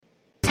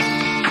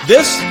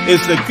This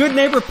is the Good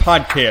Neighbor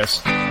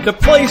Podcast, the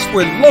place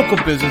where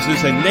local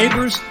businesses and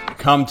neighbors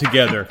come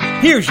together.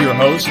 Here's your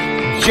host,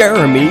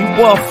 Jeremy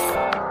Wolf.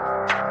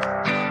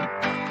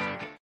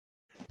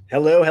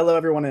 Hello,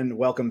 everyone, and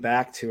welcome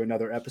back to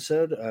another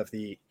episode of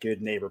the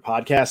Good Neighbor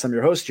Podcast. I'm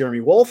your host,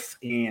 Jeremy Wolf,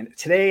 and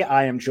today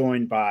I am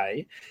joined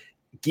by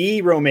Guy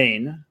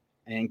Romain,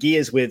 and Guy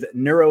is with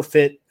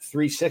NeuroFit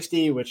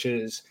 360, which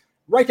is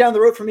right down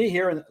the road from me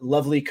here in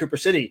lovely Cooper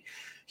City.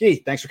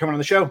 Guy, thanks for coming on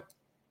the show.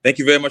 Thank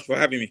you very much for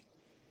having me.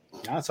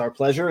 Yeah, it's our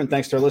pleasure, and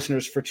thanks to our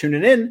listeners for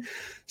tuning in.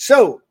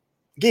 So,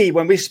 Guy,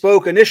 when we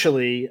spoke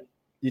initially,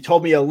 you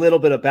told me a little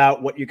bit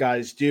about what you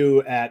guys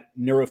do at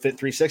NeuroFit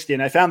 360,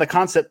 and I found the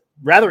concept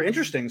rather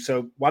interesting.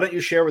 So why don't you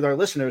share with our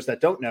listeners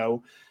that don't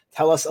know,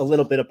 tell us a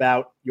little bit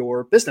about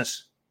your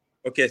business.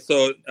 Okay,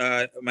 so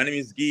my name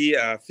is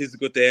Guy,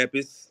 physical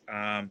therapist.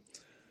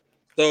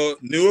 So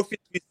NeuroFit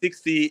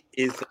 360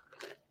 is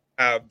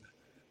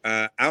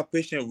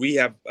outpatient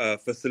rehab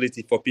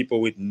facility for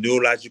people with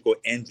neurological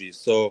injuries.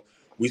 So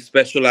we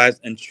specialize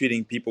in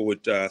treating people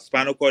with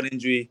spinal cord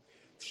injury,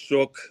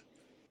 stroke,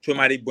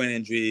 traumatic brain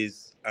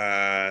injuries,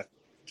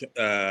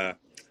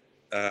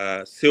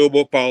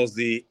 cerebral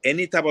palsy,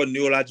 any type of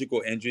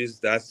neurological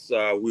injuries. That's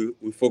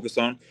we focus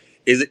on.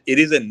 It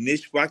is a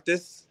niche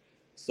practice.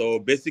 So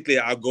basically,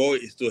 our goal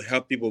is to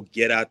help people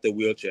get out the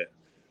wheelchair.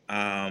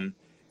 And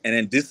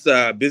then this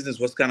business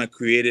was kind of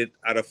created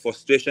out of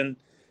frustration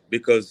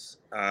because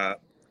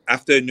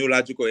after a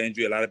neurological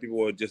injury, a lot of people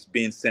were just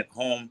being sent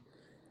home,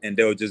 and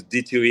they were just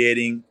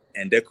deteriorating.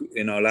 And they,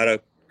 a lot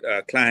of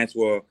clients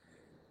were.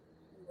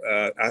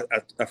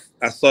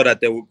 I saw that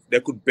they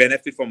could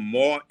benefit from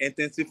more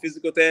intensive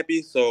physical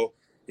therapy. So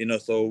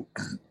so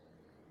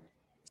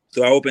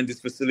I opened this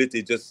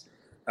facility just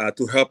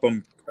to help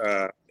them,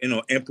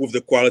 improve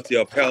the quality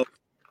of health,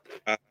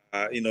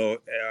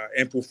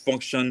 improve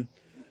function.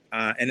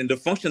 And then the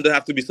function doesn't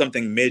have to be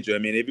something major. I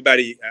mean,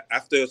 everybody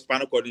after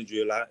spinal cord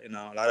injury, a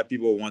lot of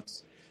people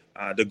want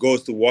the goal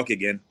is to walk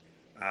again.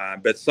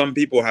 But some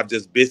people have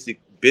just basic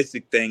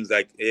things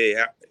like, hey,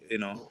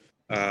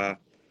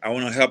 I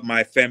want to help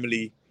my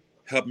family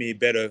help me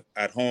better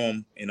at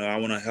home. I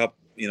want to help.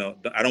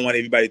 I don't want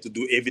everybody to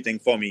do everything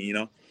for me.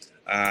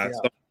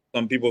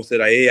 Some people say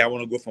like, hey, I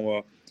want to go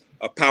from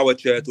a power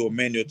chair to a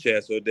manual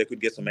chair so they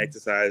could get some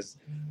exercise.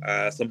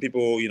 Some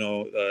people,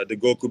 the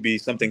goal could be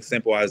something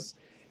simple as,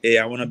 hey,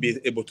 I want to be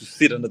able to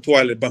sit on the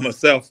toilet by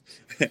myself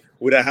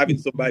without having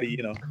somebody,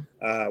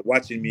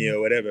 watching me or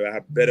whatever. I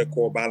have better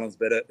core balance,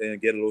 better and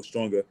get a little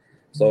stronger.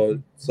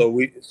 So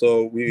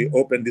we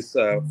opened this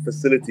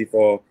facility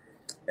for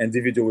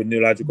individual with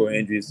neurological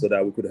injuries so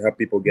that we could help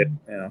people get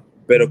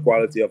better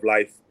quality of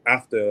life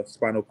after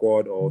spinal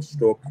cord or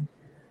stroke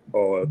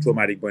or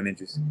traumatic brain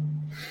injuries.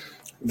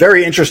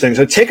 Very interesting.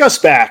 So take us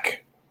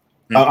back.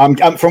 I'm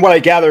from what I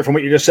gather from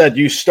what you just said,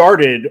 you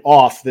started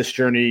off this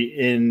journey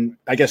in,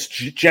 I guess,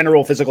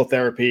 general physical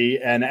therapy.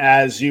 And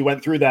as you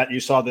went through that,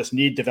 you saw this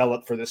need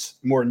develop for this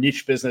more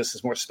niche business,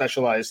 this more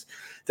specialized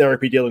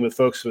therapy dealing with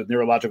folks with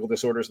neurological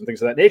disorders and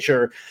things of that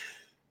nature.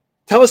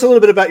 Tell us a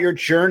little bit about your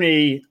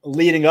journey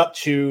leading up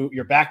to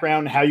your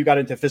background, how you got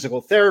into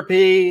physical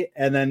therapy,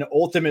 and then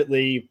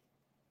ultimately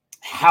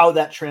how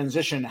that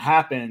transition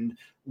happened.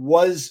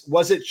 Was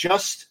it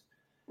just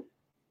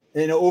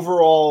an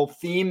overall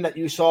theme that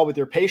you saw with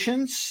your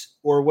patients,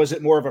 or was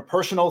it more of a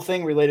personal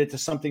thing related to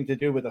something to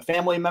do with a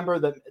family member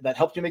that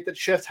helped you make that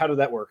shift? How did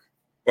that work?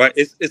 Right.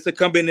 It's a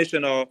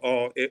combination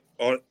of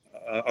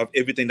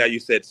everything that you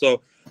said.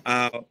 So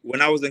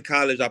when I was in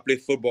college, I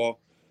played football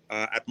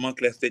at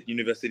Montclair State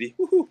University.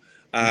 So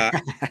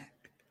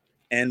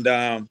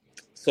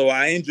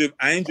I injured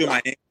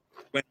my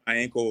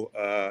ankle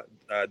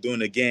during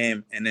the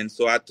game, and then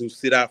so I had to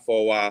sit out for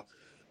a while.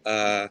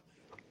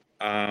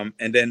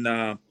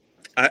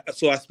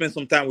 So I spent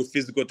some time with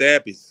physical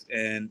therapists,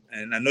 and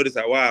I noticed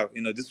that, wow,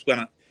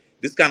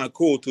 this kind of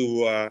cool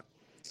to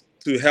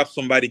help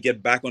somebody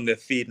get back on their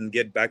feet and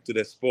get back to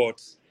their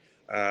sports.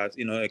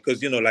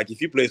 Because like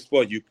if you play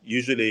sport, you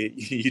usually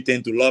you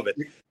tend to love it.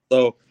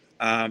 So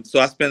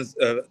I spent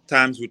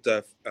times with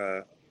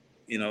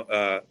in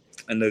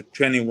the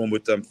training room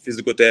with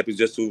physical therapists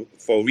just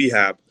for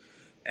rehab.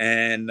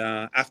 And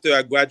after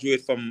I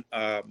graduated from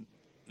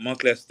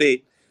Montclair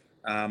State,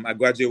 I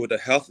graduated with a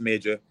health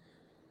major,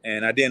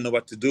 and I didn't know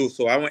what to do.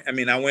 So I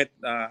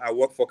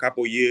worked for a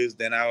couple of years.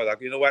 Then I was like,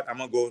 you know what, I'm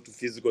gonna go to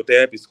physical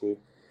therapy school,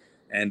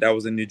 and that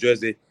was in New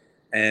Jersey.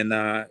 And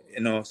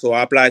so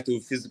I applied to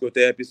physical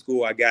therapy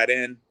school. I got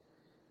in,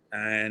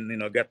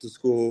 and got to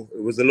school.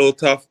 It was a little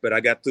tough, but I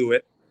got through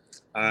it.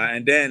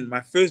 And then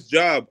my first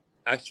job,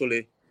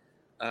 actually,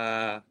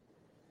 it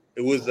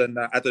was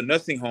at a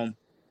nursing home.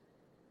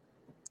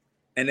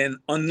 And then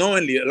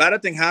unknowingly, a lot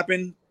of things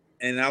happened.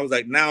 And I was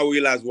like, now I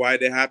realize why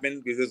they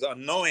happened, because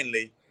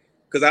unknowingly,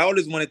 because I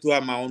always wanted to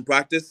have my own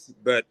practice,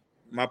 but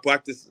my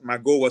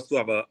goal was to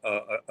have a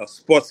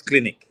sports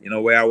clinic,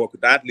 where I work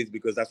with athletes,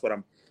 because that's what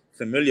I'm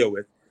familiar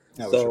with.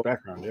 That was your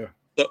background, yeah.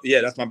 So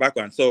yeah, that's my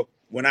background. So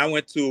when I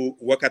went to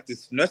work at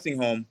this nursing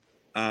home,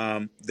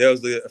 there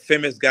was a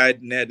famous guy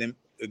named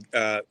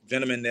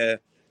gentleman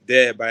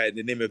there by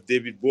the name of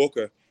David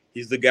Walker.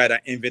 He's the guy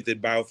that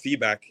invented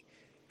biofeedback,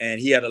 and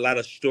he had a lot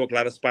of stroke, a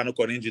lot of spinal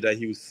cord injury that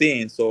he was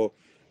seeing. So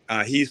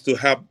he used to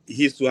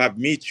have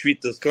me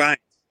treat those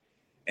clients,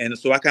 and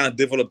so I kind of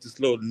developed this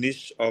little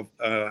niche of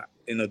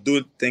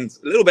doing things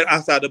a little bit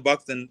outside the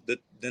box than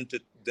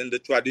the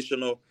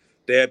traditional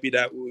therapy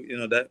that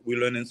we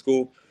learn in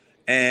school.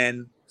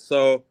 And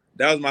so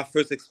that was my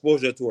first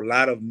exposure to a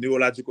lot of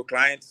neurological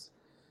clients.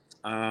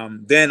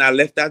 Then I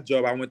left that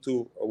job. I went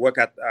to work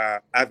at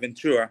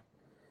Aventura,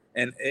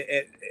 and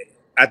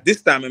at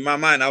this time in my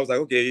mind, I was like,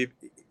 okay,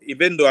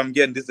 even though I'm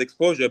getting this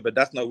exposure, but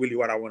that's not really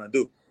what I want to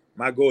do.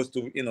 My goal is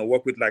to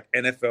work with like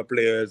NFL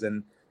players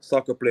and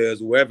soccer players,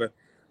 whoever.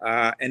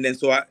 And then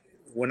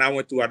when I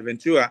went to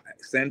Aventura,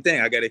 same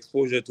thing. I got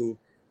exposure to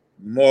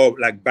more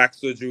like back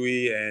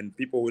surgery and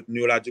people with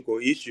neurological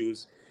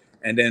issues.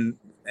 And then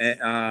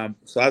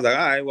so I was like,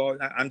 all right, well,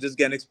 I'm just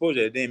getting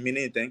exposure. It didn't mean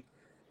anything.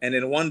 And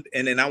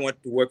then I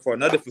went to work for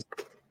another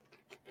facility,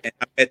 and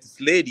I met this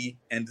lady,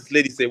 and this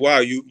lady said, wow,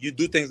 you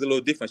do things a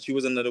little different. She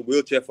was in a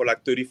wheelchair for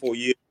like 34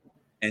 years,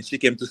 and she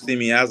came to see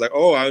me. I was like,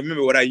 oh, I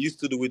remember what I used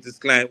to do with this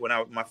client when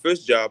my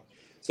first job.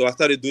 So I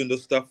started doing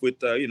those stuff with,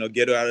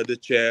 get her out of the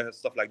chair,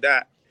 stuff like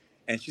that.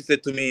 And she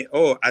said to me,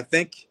 oh, I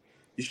think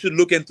you should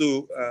look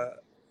into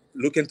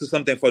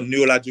something for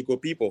neurological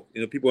people,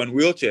 people in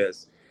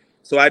wheelchairs.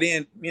 So I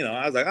didn't,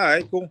 I was like, all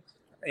right, cool.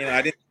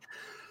 I didn't.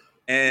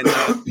 And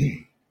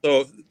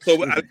so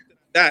I did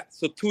that.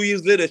 So 2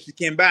 years later, she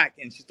came back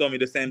and she told me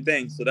the same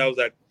thing. So that was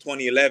like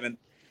 2011.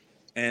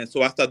 And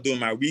so I started doing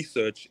my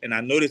research, and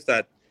I noticed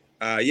that,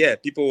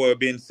 people were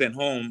being sent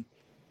home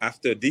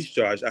after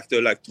discharge,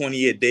 after like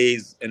 28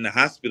 days in the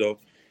hospital,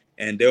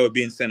 and they were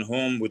being sent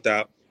home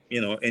without,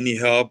 any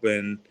help.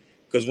 And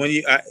because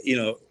when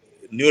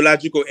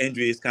neurological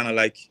injury is kind of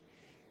like,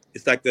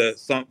 it's like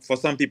for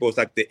some people, it's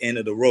like the end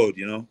of the road,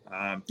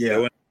 There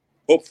wasn't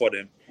hope for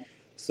them.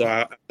 So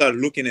I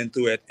started looking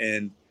into it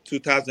in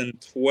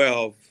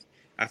 2012.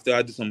 After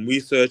I did some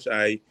research,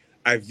 I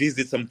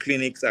visited some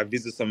clinics, I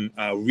visited some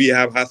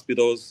rehab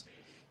hospitals.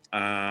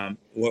 Well,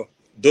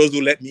 those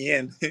who let me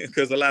in,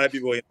 because a lot of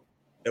people,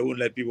 they wouldn't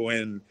let people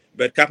in.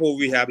 But a couple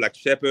we have like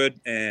Shepherd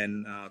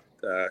and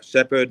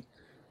Shepherd.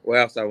 Where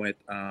else I went?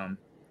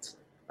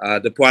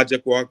 The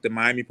Project Walk, the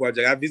Miami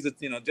Project. I visit,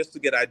 just to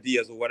get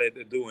ideas of what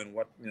they're doing,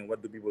 what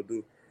do people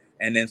do.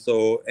 And then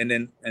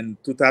in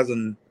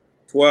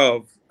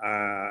 2012,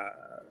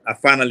 I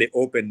finally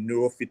opened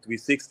NeuroFit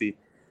 360.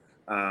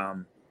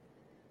 Now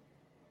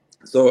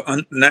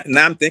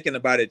I'm thinking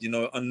about it,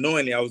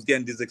 unknowingly I was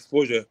getting this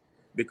exposure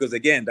because,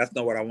 again, that's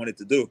not what I wanted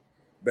to do,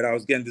 but I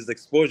was getting this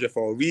exposure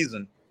for a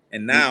reason.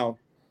 And now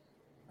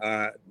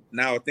I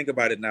think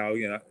about it now,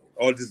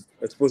 all this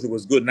exposure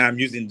was good. Now I'm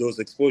using those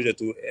exposure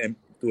to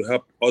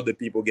help other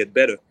people get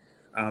better.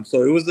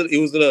 So it was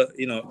a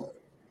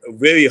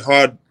very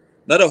hard,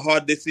 not a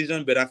hard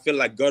decision, but I feel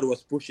like God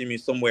was pushing me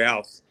somewhere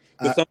else.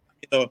 Because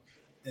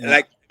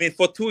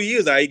for 2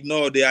 years I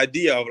ignored the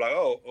idea of like,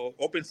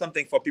 open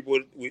something for people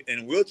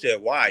in wheelchair.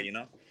 Why,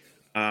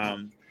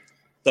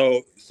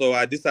 So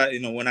I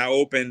decided, when I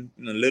opened,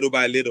 little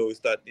by little,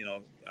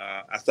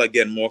 I started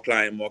getting more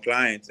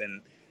clients,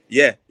 and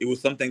it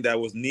was something that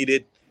was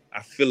needed.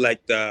 I feel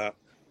like there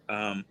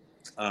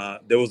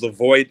was a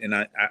void, and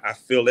I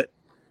feel it.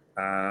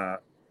 A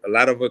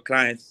lot of our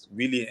clients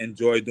really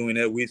enjoy doing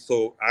it.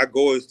 So our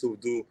goal is to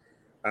do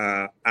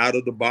out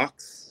of the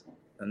box,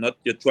 and not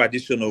your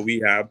traditional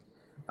rehab.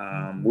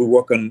 We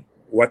work on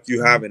what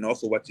you have and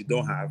also what you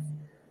don't have.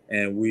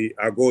 And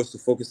our goal is to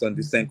focus on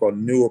this thing called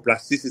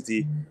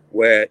neuroplasticity,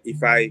 where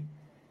if I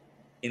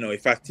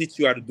teach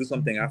you how to do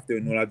something after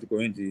a neurological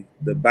injury,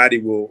 the body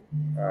will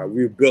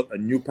rebuild a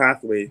new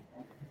pathway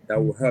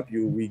that will help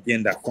you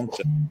regain that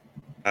function.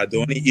 The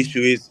only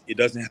issue is it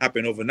doesn't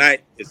happen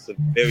overnight. It's a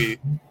very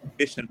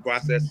patient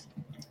process.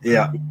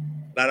 Yeah.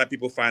 A lot of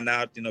people find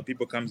out,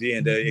 people come here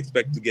and they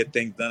expect to get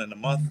things done in a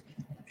month,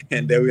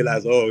 and they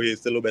realize,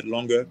 it's a little bit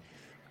longer.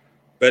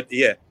 But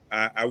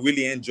I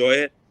really enjoy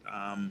it.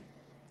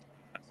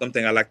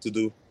 Something I like to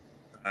do.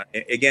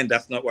 Again,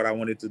 that's not what I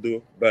wanted to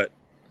do, but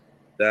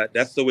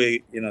that's the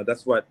way,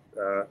 that's what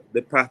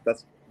the path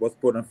that was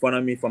put in front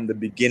of me from the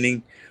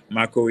beginning,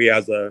 my career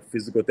as a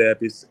physical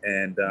therapist.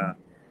 And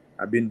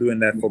I've been doing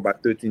that for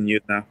about 13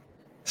 years now.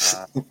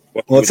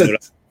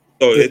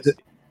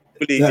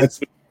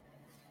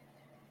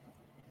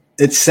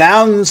 It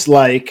sounds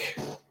like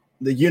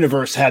the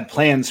universe had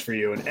plans for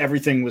you and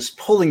everything was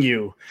pulling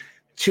you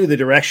to the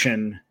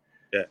direction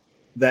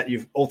that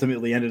you've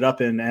ultimately ended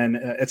up in. And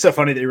it's so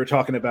funny that you were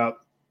talking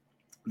about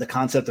the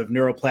concept of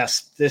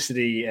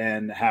neuroplasticity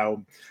and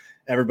how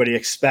everybody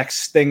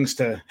expects things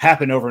to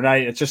happen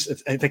overnight.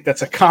 I think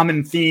that's a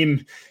common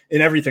theme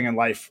in everything in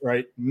life,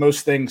 right?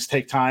 Most things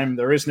take time.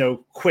 There is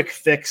no quick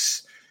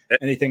fix.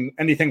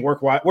 Anything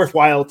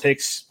worthwhile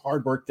takes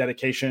hard work,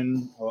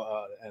 dedication,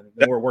 and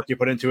the more work you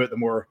put into it, the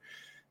more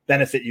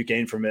benefit you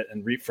gain from it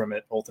and reap from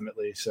it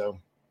ultimately. So,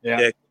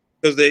 yeah.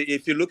 Because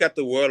if you look at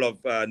the world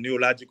of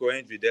neurological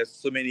injury, there's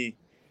so many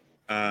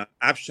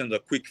options or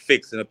quick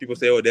fix. People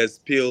say, oh, there's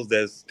pills,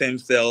 there's stem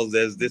cells,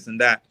 there's this and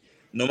that.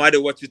 No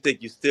matter what you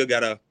take, you still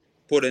gotta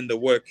put in the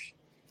work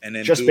and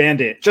then just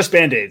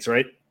Band-Aids,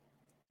 right?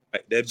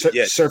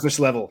 Yeah. Surface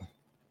level.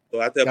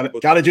 So I tell people,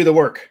 gotta do the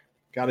work.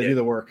 Gotta do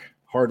the work.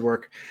 Hard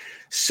work.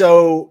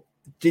 So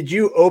did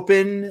you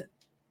open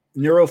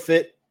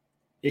NeuroFit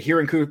here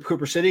in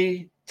Cooper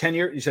City 10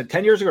 years? You said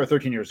 10 years ago or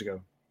 13 years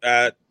ago?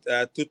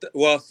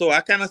 So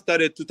I kind of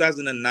started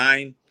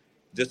 2009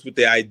 just with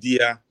the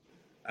idea.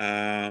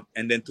 And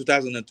then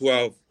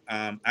 2012,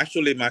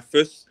 actually my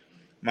first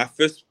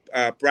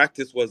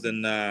practice was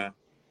in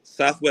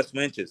Southwest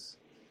Ranches.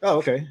 Oh,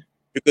 okay.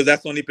 Because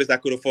that's the only place I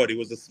could afford. It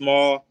was a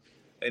small,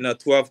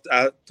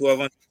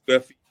 1,200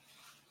 square feet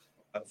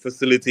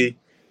facility.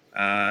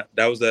 That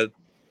was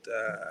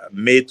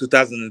May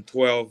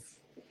 2012.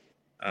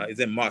 Is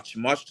in March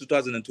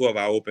 2012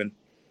 I opened.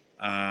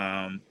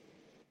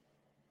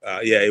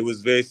 It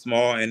was very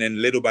small, and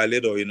then little by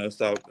little,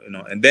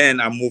 and then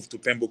I moved to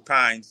Pembroke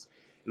Pines,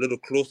 a little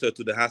closer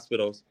to the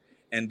hospitals,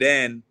 and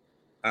then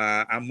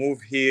I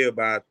moved here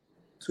about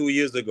 2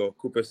 years ago,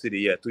 Cooper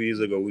City. Yeah, 2 years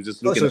ago. We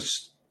just looking. So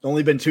it's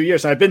only been 2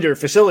 years. I've been to your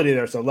facility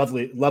there. It's a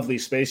lovely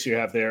space you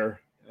have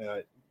there.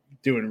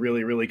 Doing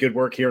really, really good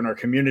work here in our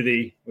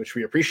community, which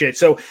we appreciate.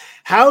 So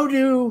how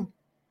do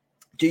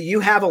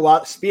you have a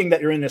lot, being that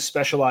you're in a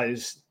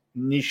specialized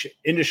niche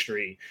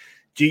industry,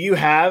 do you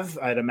have,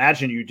 I'd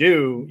imagine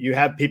you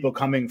have people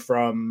coming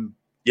from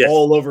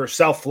all over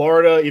South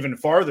Florida, even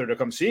farther, to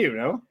come see you,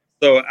 no?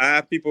 So I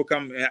have people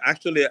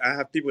actually I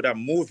have people that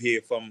move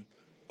here from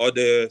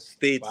other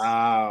states.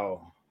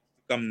 Wow.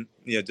 Come,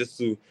 just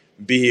to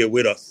be here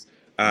with us.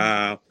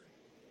 I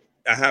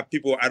have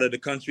people out of the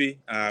country.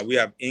 We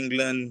have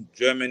England,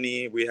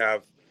 Germany, we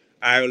have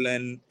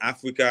Ireland,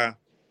 Africa,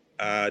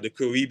 the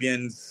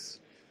Caribbeans,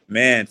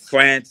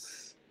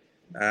 France.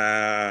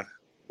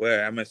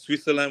 Where I'm in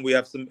Switzerland, we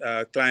have some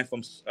clients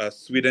from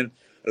Sweden,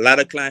 a lot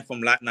of clients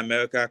from Latin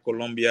America,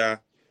 Colombia,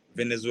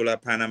 Venezuela,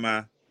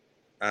 Panama,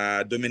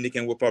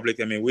 Dominican Republic.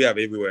 I mean, we have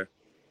everywhere.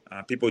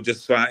 People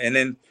just find, and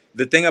then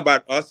the thing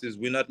about us is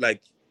we're not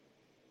like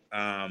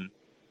I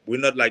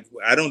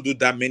don't do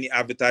that many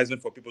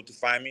advertisement for people to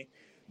find me.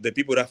 The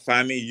people that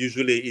find me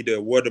usually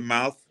either word of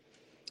mouth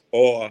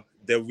or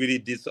they really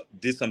did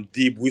some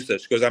deep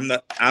research, because I'm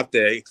not out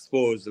there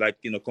exposed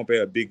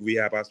compare a big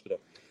rehab hospital.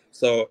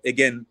 So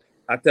again,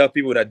 I tell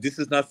people that this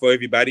is not for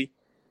everybody,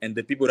 and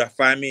the people that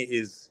find me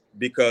is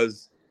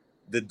because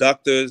the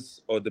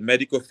doctors or the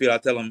medical field, I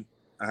tell them,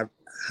 I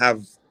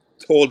have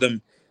told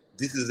them,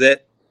 this is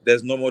it.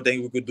 There's no more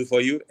thing we could do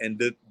for you,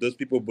 and those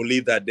people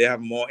believe that they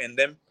have more in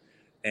them.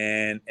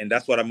 And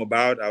that's what I'm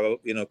about.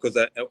 Because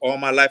all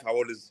my life I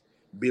always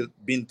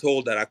been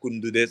told that I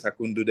couldn't do this, I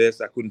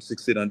couldn't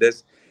succeed on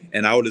this,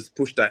 and I always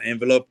push that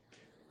envelope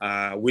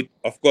with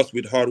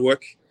hard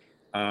work.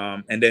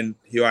 And then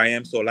here I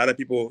am. So a lot of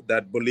people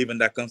that believe in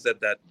that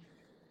concept that,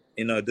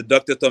 the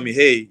doctor told me,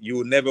 hey, you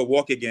will never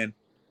walk again,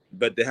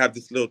 but they have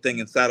this little thing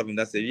inside of them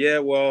that say, yeah,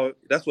 well,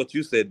 that's what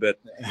you said, but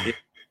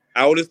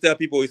I always tell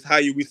people it's how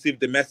you receive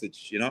the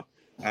message. You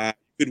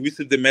could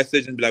receive the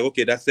message and be like,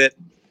 okay, that's it.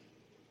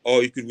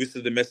 Or you could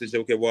receive the message,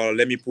 okay, well,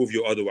 let me prove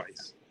you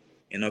otherwise.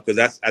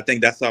 Because I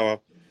think that's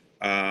how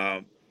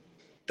I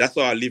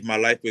live my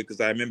life with. Because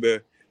I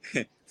remember,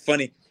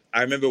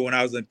 I remember when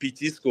I was in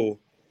PT school,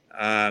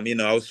 I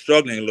was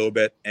struggling a little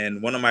bit,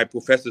 and one of my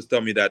professors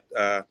told me that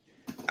I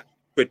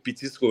quit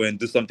PT school and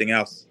do something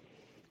else.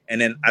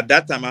 And then at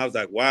that time, I was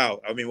like, wow.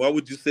 I mean, why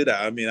would you say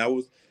that? I mean, I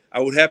was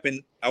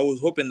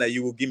hoping that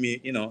you would give me,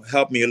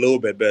 help me a little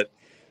bit, but.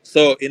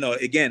 So,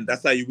 again,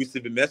 that's how you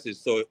receive a message.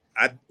 So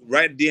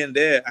right then and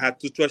there, I had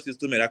two choices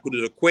to make. I could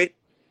either quit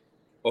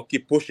or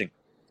keep pushing,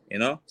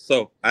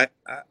 So I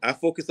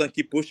focus on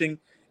keep pushing.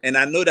 And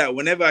I know that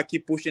whenever I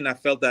keep pushing, I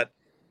felt that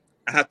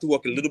I had to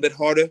work a little bit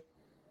harder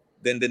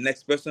than the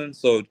next person.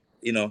 So,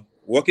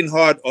 working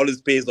hard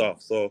always pays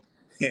off. So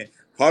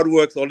hard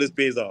work always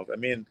pays off. I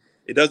mean,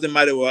 it doesn't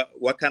matter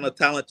what kind of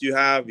talent you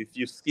have, if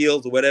you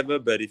skills or whatever,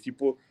 but if you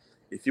put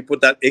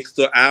that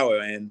extra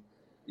hour in,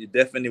 you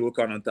definitely will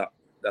come on top.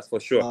 That's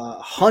for sure.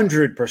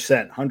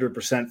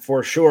 100%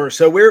 for sure.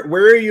 So where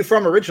are you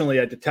from originally?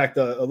 I detect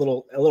a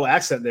little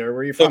accent there. Where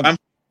are you from?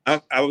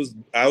 So I was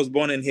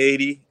born in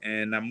Haiti,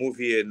 and I moved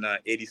here in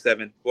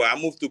 87. Well, I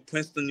moved to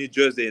Princeton, New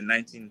Jersey in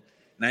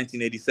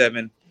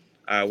 1987.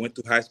 I went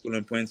to high school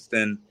in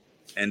Princeton,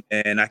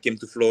 and I came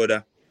to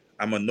Florida.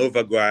 I'm a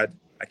Nova grad.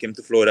 I came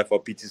to Florida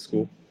for PT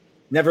school.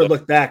 Never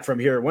look back from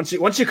here. Once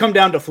you come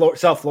down to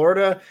South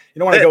Florida, you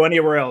don't want to go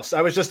anywhere else.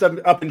 I was just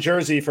up in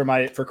Jersey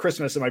for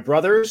Christmas at my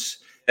brother's.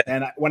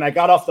 And when I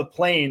got off the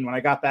plane, when I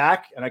got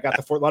back and I got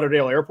to Fort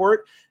Lauderdale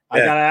Airport, I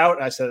got out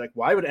and I said, like,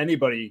 why would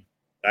anybody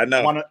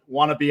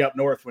want to be up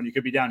north when you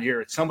could be down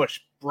here? It's so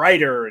much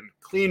brighter and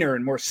cleaner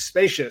and more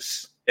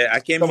spacious. Yeah,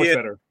 I came here.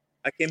 Better.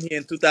 I came here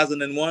in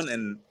 2001,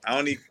 and I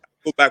only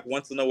go back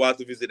once in a while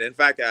to visit. In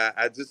fact,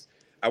 I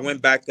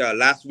went back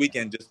last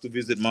weekend just to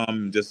visit mom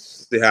and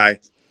just say hi.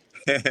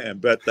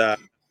 But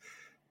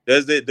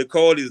the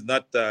cold is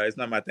not it's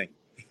not my thing.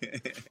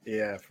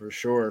 Yeah, for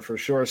sure.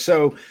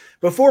 So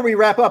before we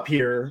wrap up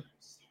here,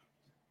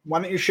 why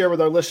don't you share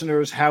with our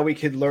listeners how we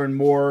could learn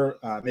more?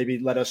 Maybe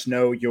let us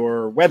know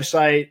your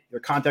website, your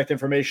contact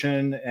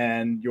information,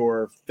 and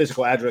your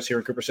physical address here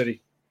in Cooper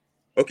City.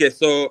 Okay,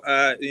 so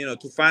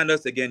to find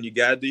us again, you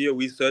gotta do your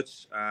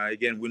research.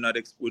 Again, we're not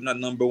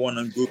number one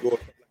on Google or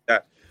something like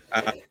that.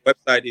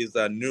 Website is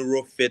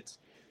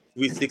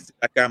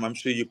NeuroFit360.com. I'm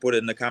sure you put it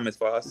in the comments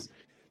for us,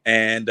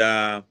 and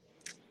then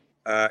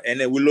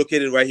we're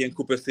located right here in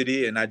Cooper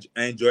City, and I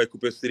enjoy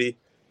Cooper City.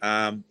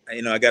 I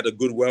got a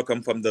good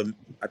welcome from the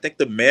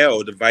mayor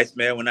or the vice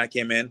mayor when I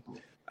came in.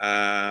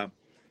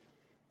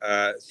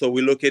 So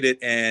we're located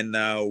in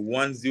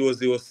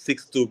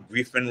 10062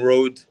 Griffin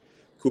Road,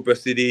 Cooper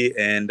City,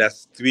 and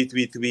that's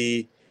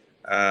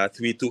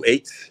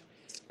 333-328.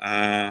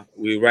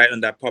 We're right on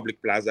that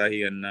public plaza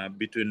here, and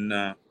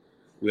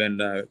we're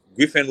in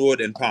Griffin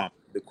Road and Palm,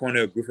 the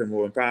corner of Griffin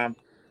Road and Palm.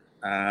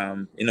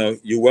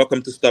 You're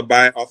welcome to stop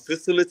by. Our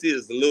facility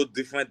is a little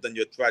different than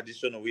your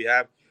traditional. We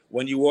have,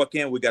 when you walk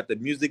in, we got the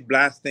music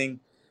blasting.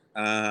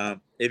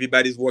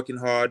 Everybody's working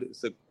hard.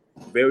 It's a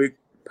very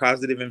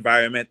positive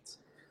environment.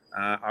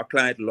 Our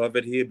client love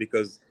it here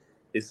because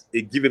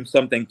it gives them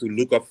something to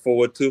look up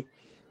forward to.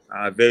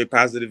 Very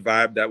positive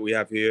vibe that we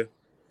have here.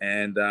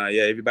 And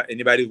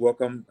anybody's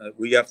welcome.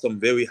 We have some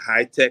very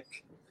high-tech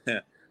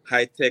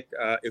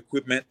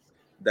equipment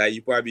that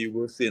you probably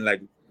will see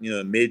in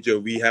major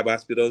rehab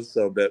hospitals.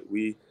 So that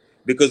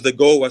because the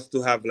goal was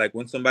to have, like,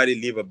 when somebody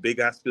leave a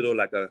big hospital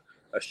like a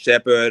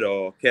Shepherd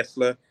or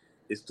Kessler,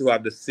 is to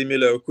have the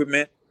similar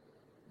equipment,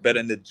 but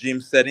in the gym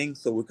setting,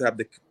 so we could have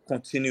the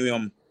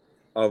continuum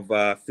of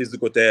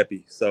physical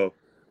therapy. So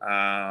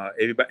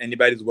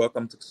anybody's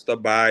welcome to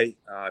stop by.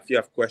 If you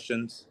have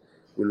questions,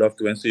 we'd love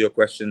to answer your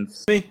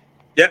questions. Me?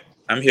 Yeah,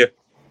 I'm here.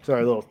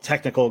 Sorry, a little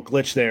technical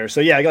glitch there. So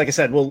yeah, like I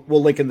said, we'll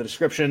link in the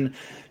description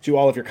to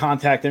all of your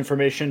contact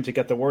information to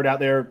get the word out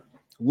there.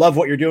 Love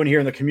what you're doing here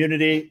in the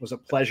community. It was a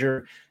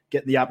pleasure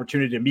getting the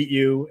opportunity to meet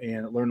you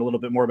and learn a little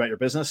bit more about your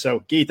business.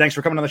 So Guy, thanks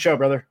for coming on the show,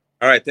 brother.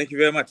 All right. Thank you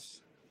very much.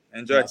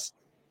 Enjoy. Yes,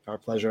 our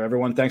pleasure,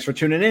 everyone. Thanks for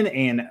tuning in,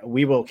 and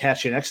we will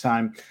catch you next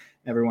time.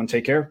 Everyone,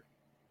 take care.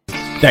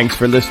 Thanks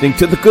for listening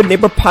to the Good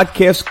Neighbor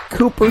Podcast,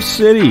 Cooper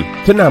City.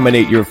 To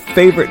nominate your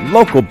favorite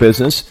local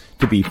business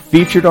to be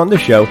featured on the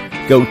show,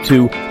 go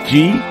to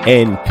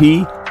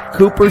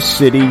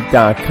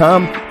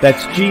gnpcoopercity.com.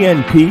 That's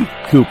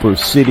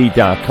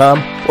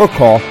gnpcoopercity.com, or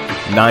call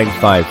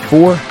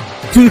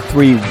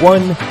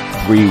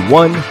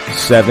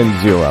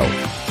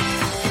 954-231-3170.